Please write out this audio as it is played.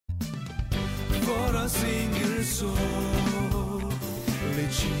for a single soul,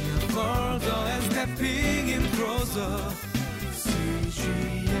 reaching further and stepping in closer.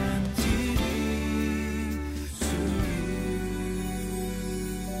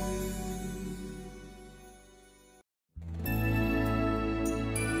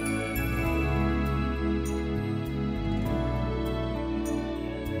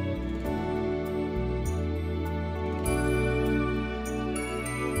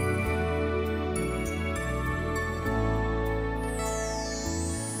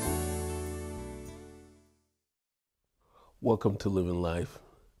 Welcome to Living Life.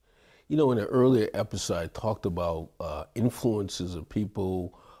 You know, in an earlier episode, I talked about influences of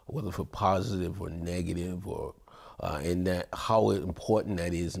people, whether for positive or negative, or and that how important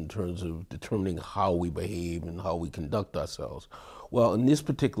that is in terms of determining how we behave and how we conduct ourselves. Well, in this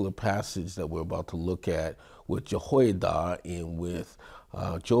particular passage that we're about to look at with Jehoiada and with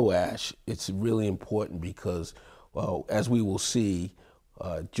Joash, it's really important because, well, as we will see,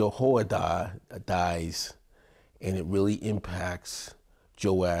 Jehoiada dies, and it really impacts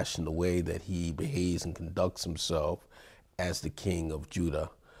Joash in the way that he behaves and conducts himself as the king of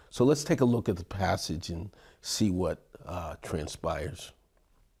Judah. So let's take a look at the passage and see what transpires.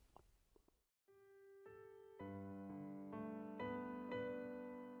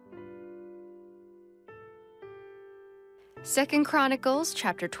 Second Chronicles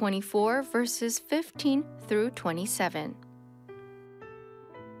chapter 24, verses 15 through 27.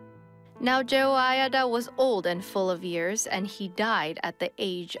 Now Jehoiada was old and full of years, and he died at the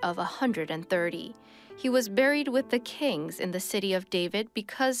age of 130. He was buried with the kings in the city of David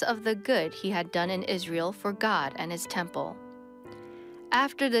because of the good he had done in Israel for God and his temple.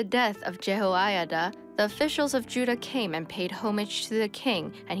 After the death of Jehoiada, the officials of Judah came and paid homage to the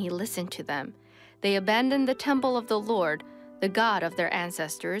king, and he listened to them. They abandoned the temple of the Lord, the God of their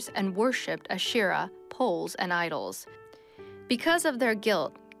ancestors, and worshipped Asherah, poles, and idols. Because of their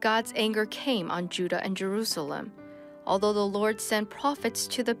guilt, God's anger came on Judah and Jerusalem. Although the Lord sent prophets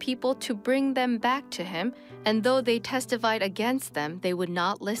to the people to bring them back to him, and though they testified against them, they would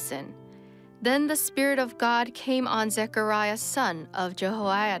not listen. Then the Spirit of God came on Zechariah, son of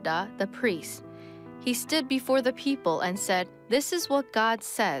Jehoiada, the priest. He stood before the people and said, "This is what God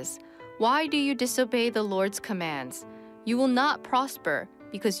says. Why do you disobey the Lord's commands? You will not prosper,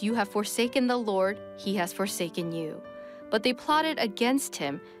 because you have forsaken the Lord, he has forsaken you." But they plotted against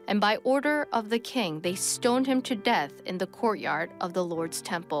him, and by order of the king, they stoned him to death in the courtyard of the Lord's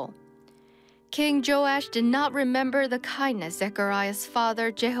temple. King Joash did not remember the kindness Zechariah's father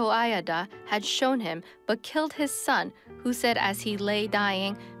Jehoiada had shown him, but killed his son, who said as he lay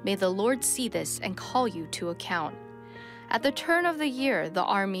dying, "May the Lord see this and call you to account." At the turn of the year, the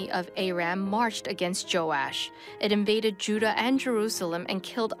army of Aram marched against Joash. It invaded Judah and Jerusalem and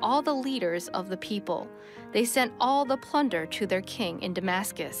killed all the leaders of the people. They sent all the plunder to their king in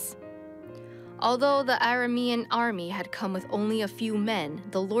Damascus. Although the Aramean army had come with only a few men,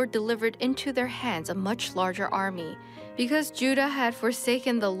 the Lord delivered into their hands a much larger army. Because Judah had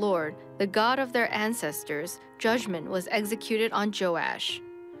forsaken the Lord, the God of their ancestors, judgment was executed on Joash.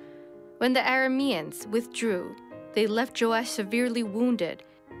 When the Arameans withdrew, they left Joash severely wounded.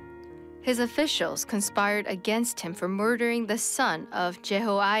 His officials conspired against him for murdering the son of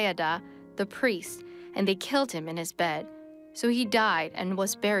Jehoiada, the priest, and they killed him in his bed. So he died and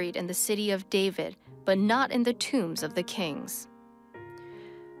was buried in the city of David, but not in the tombs of the kings.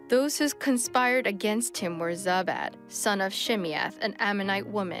 Those who conspired against him were Zabad, son of Shimeath, an Ammonite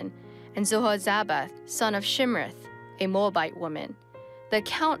woman, and Zohazabath, son of Shimrith, a Moabite woman. The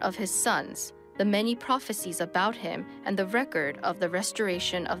account of his sons, the many prophecies about him, and the record of the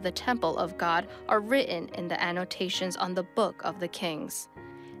restoration of the temple of God are written in the annotations on the book of the kings.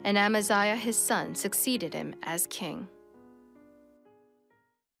 And Amaziah his son succeeded him as king.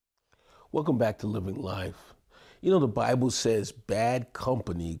 Welcome back to Living Life. You know, the Bible says bad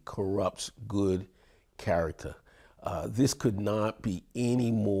company corrupts good character. This could not be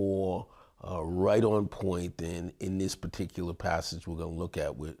any more right on point than in this particular passage we're going to look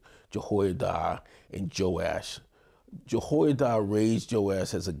at with Jehoiada and Joash. Jehoiada raised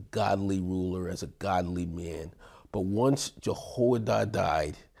Joash as a godly ruler, as a godly man. But once Jehoiada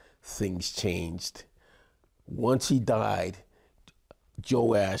died, things changed. Once he died,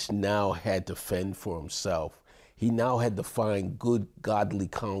 Joash now had to fend for himself. He now had to find good godly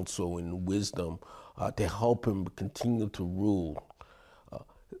counsel and wisdom to help him continue to rule.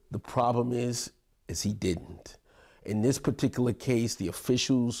 The problem is he didn't. In this particular case, the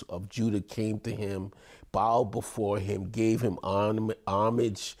officials of Judah came to him, bowed before him, gave him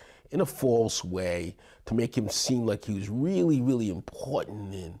homage in a false way to make him seem like he was really, really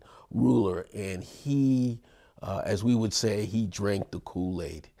important and ruler. And he, as we would say, he drank the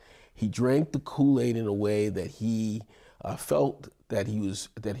Kool-Aid. He drank the Kool-Aid in a way that he felt that he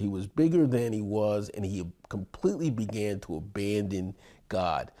was bigger than he was, and he completely began to abandon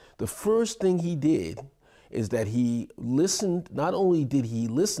God. The first thing he did is that he listened. Not only did he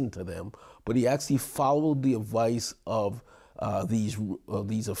listen to them, but he actually followed the advice of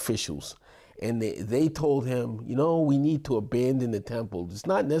these officials. And they told him, we need to abandon the temple. It's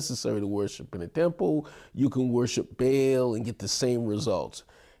not necessary to worship in the temple. You can worship Baal and get the same results.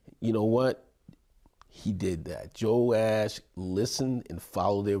 You know what? He did that. Joash listened and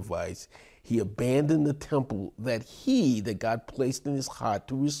followed their advice. He abandoned the temple that God placed in his heart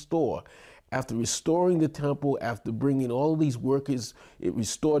to restore. After restoring the temple, after bringing all of these workers, it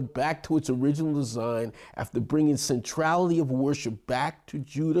restored back to its original design. After bringing centrality of worship back to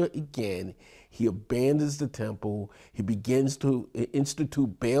Judah again, he abandons the temple. He begins to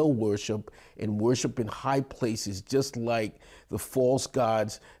institute Baal worship and worship in high places, just like the false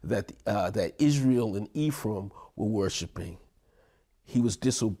gods that Israel and Ephraim were worshiping. He was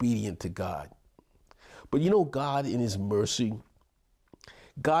disobedient to God. But God in his mercy,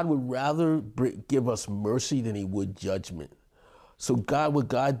 God would rather give us mercy than he would judgment. So what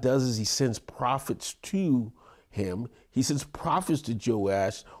God does is he sends prophets to him. He sends prophets to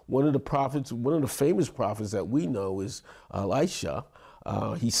Joash. One of the famous prophets that we know is Elisha.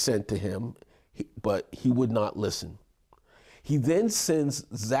 He sent to him, but he would not listen. He then sends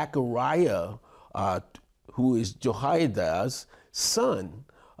Zechariah, who is Jehoiada's son,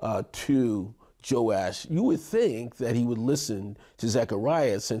 to Joash. You would think that he would listen to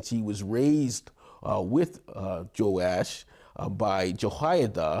Zechariah, since he was raised with Joash by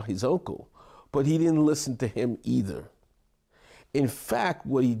Jehoiada, his uncle. But he didn't listen to him either. In fact,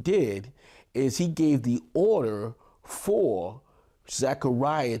 what he did is he gave the order for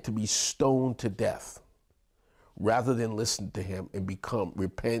Zechariah to be stoned to death, rather than listen to him and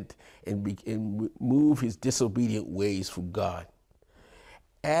repent and move his disobedient ways from God.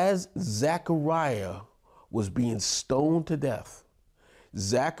 As Zechariah was being stoned to death,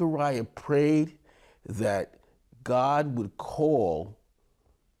 Zechariah prayed that God would call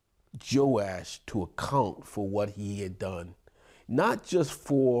Joash to account for what he had done, not just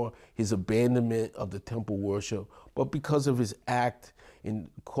for his abandonment of the temple worship, but because of his act in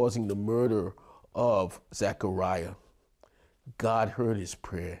causing the murder of Zechariah. God heard his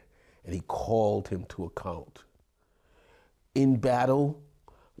prayer and he called him to account. In battle,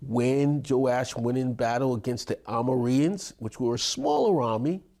 when Joash went in battle against the Arameans, which were a smaller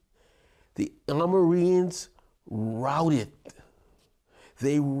army, the Arameans routed.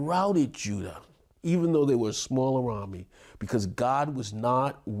 They routed Judah, even though they were a smaller army, because God was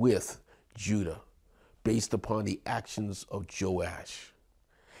not with Judah based upon the actions of Joash.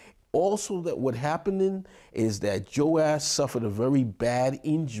 Also, that what happened is that Joash suffered a very bad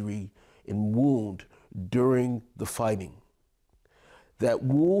injury and wound during the fighting. That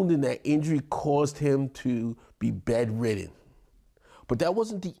wound and that injury caused him to be bedridden. But that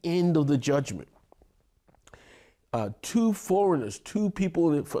wasn't the end of the judgment. Two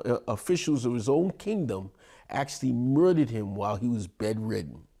officials of his own kingdom, actually murdered him while he was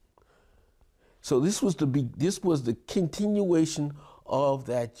bedridden. So this was the continuation of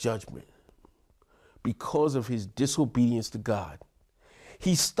that judgment because of his disobedience to God.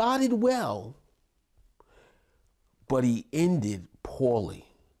 He started well, but he ended poorly.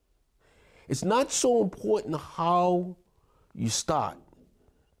 It's not so important how you start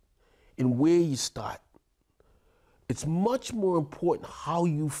and where you start. It's much more important how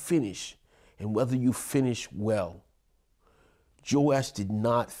you finish and whether you finish well. Joash did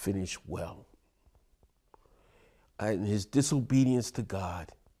not finish well in his disobedience to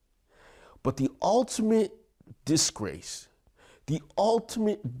God. But the ultimate disgrace, the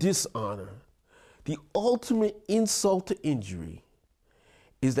ultimate dishonor, the ultimate insult to injury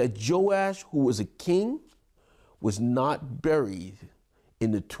is that Joash, who was a king, was not buried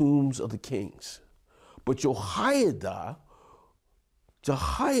in the tombs of the kings. But Jehoiada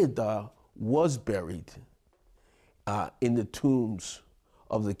was buried in the tombs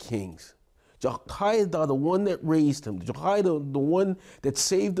of the kings. Jehoiada, the one that raised him, Jehoiada, the one that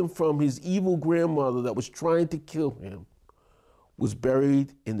saved him from his evil grandmother that was trying to kill him, was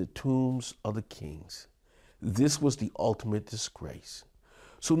buried in the tombs of the kings. This was the ultimate disgrace.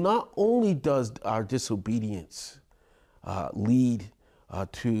 So not only does our disobedience lead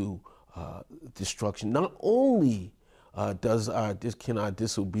to destruction, not only can our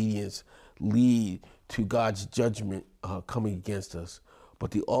disobedience lead to God's judgment coming against us, But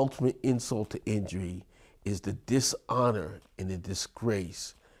the ultimate insult to injury is the dishonor and the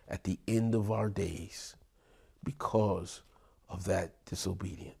disgrace at the end of our days because of that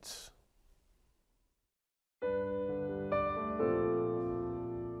disobedience.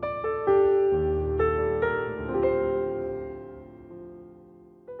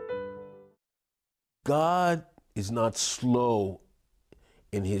 God is not slow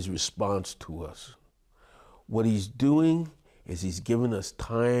in his response to us. What he's doing is he's given us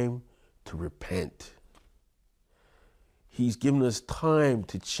time to repent. He's given us time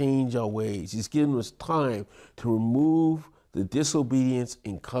to change our ways. He's given us time to remove the disobedience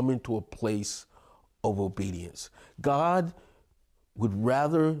and come into a place of obedience. God would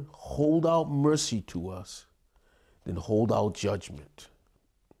rather hold out mercy to us than hold out judgment.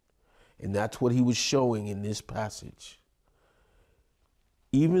 And that's what he was showing in this passage.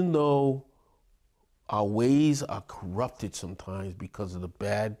 Even though our ways are corrupted sometimes because of the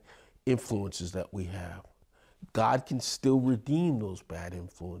bad influences that we have, God can still redeem those bad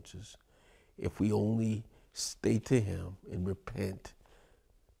influences if we only stay to him and repent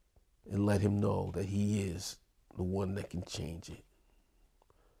and let him know that he is the one that can change it.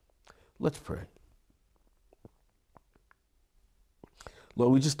 Let's pray.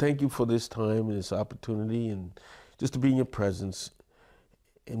 Lord, we just thank you for this time and this opportunity and just to be in your presence.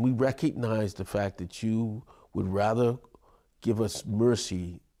 And we recognize the fact that you would rather give us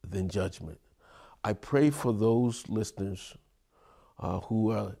mercy than judgment. I pray for those listeners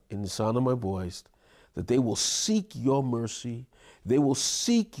who are in the sound of my voice, that they will seek your mercy, they will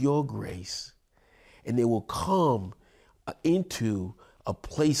seek your grace, and they will come into a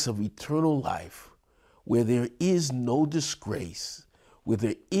place of eternal life where there is no disgrace, where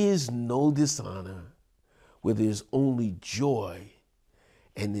there is no dishonor, where there's only joy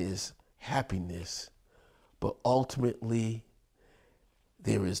and there's happiness, but ultimately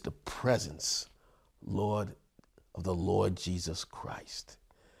there is the presence, Lord, of the Lord Jesus Christ.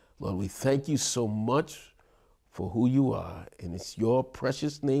 Lord, we thank you so much for who you are, and it's your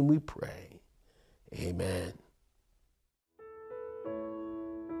precious name we pray. Amen.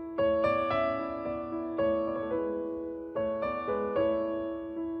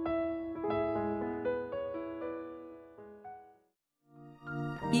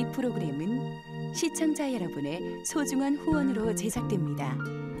 이 프로그램은 시청자 여러분의 소중한 후원으로 제작됩니다.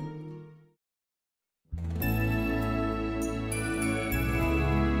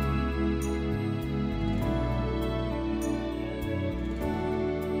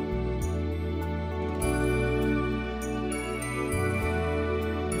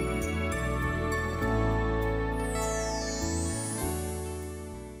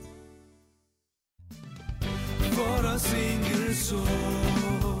 For a single soul,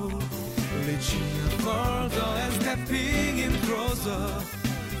 reaching further and stepping in closer.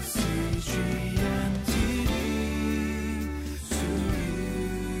 CGM.